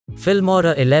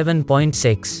Filmora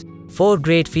 11.6. 4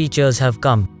 great features have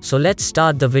come, so let's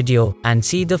start the video and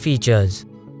see the features.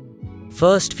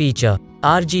 First feature,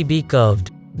 RGB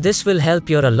Curved. This will help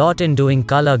you a lot in doing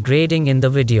color grading in the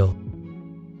video.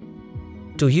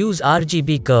 To use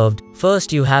RGB Curved,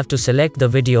 first you have to select the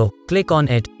video, click on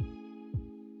it.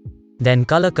 Then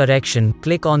color correction,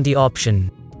 click on the option.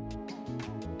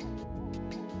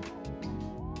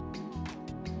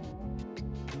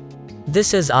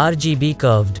 This is RGB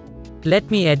Curved.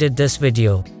 Let me edit this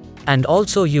video. And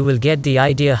also you will get the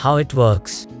idea how it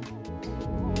works.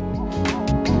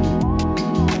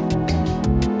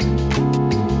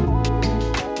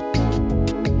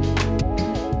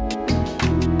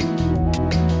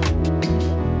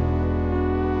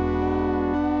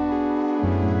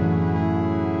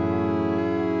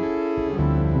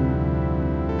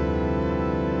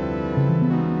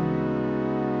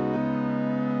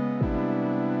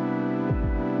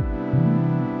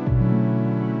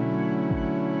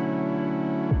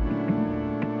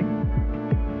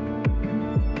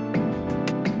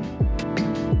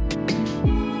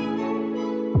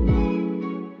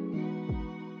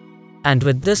 And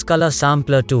with this color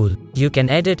sampler tool, you can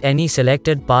edit any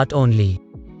selected part only.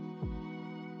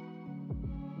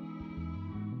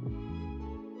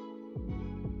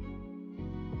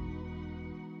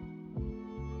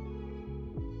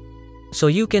 So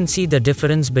you can see the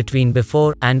difference between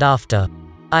before and after.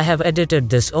 I have edited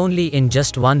this only in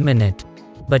just 1 minute.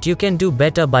 But you can do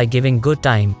better by giving good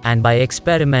time and by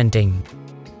experimenting.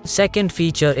 Second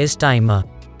feature is timer.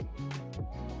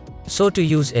 So to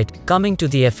use it, coming to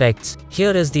the effects,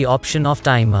 here is the option of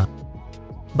timer.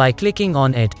 By clicking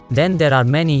on it, then there are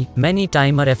many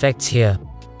timer effects here.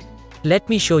 Let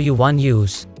me show you one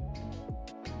use.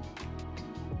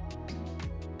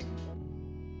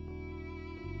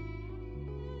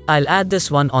 I'll add this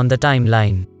one on the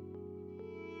timeline.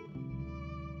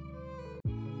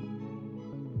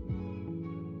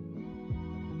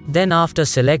 Then after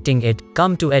selecting it,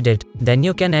 come to edit, then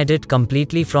you can edit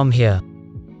completely from here.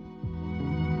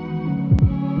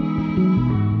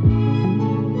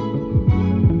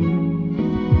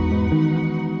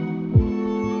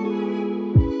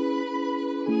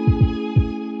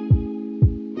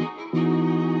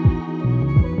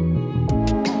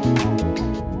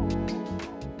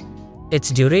 Its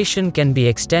duration can be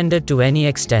extended to any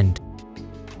extent.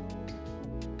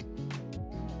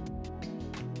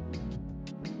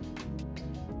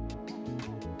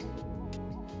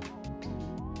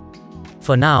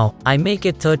 For now, I make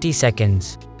it 30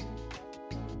 seconds.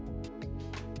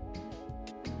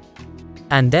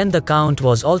 And then the count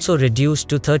was also reduced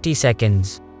to 30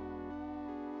 seconds.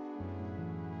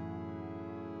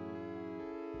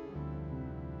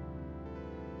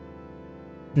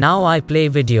 Now I play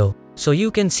video. So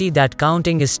you can see that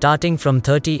counting is starting from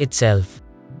 30 itself.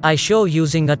 I show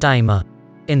using a timer.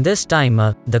 In this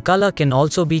timer, the color can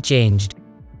also be changed.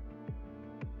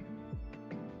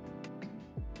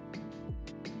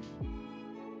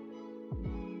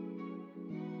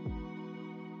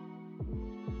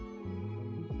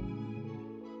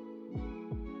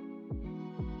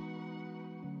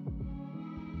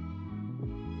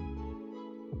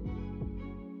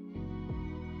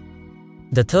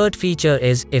 The third feature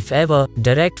is, if ever,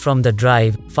 direct from the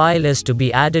drive, file is to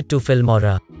be added to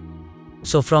Filmora.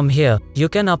 So from here, you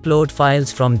can upload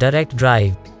files from direct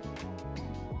drive.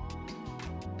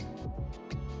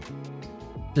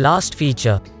 Last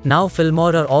feature. Now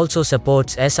Filmora also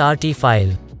supports SRT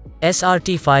File.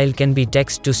 SRT File can be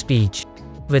text to speech.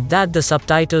 With that, the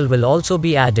subtitle will also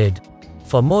be added.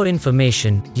 For more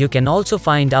information, you can also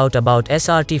find out about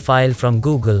SRT File from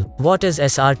Google. What is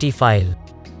SRT File?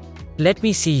 Let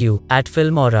me see you at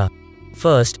Filmora.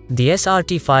 First, the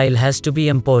SRT file has to be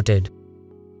imported.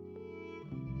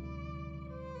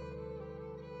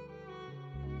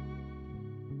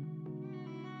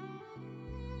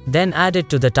 Then add it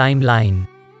to the timeline.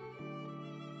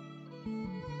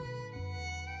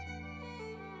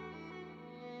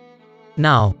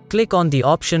 Now, click on the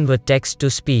option with text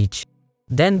to speech.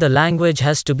 Then the language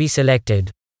has to be selected.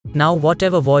 Now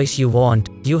whatever voice you want,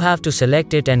 you have to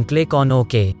select it and click on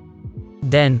OK.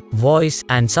 Then, voice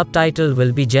and subtitle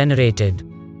will be generated.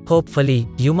 Hopefully,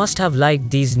 you must have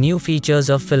liked these new features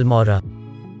of Filmora.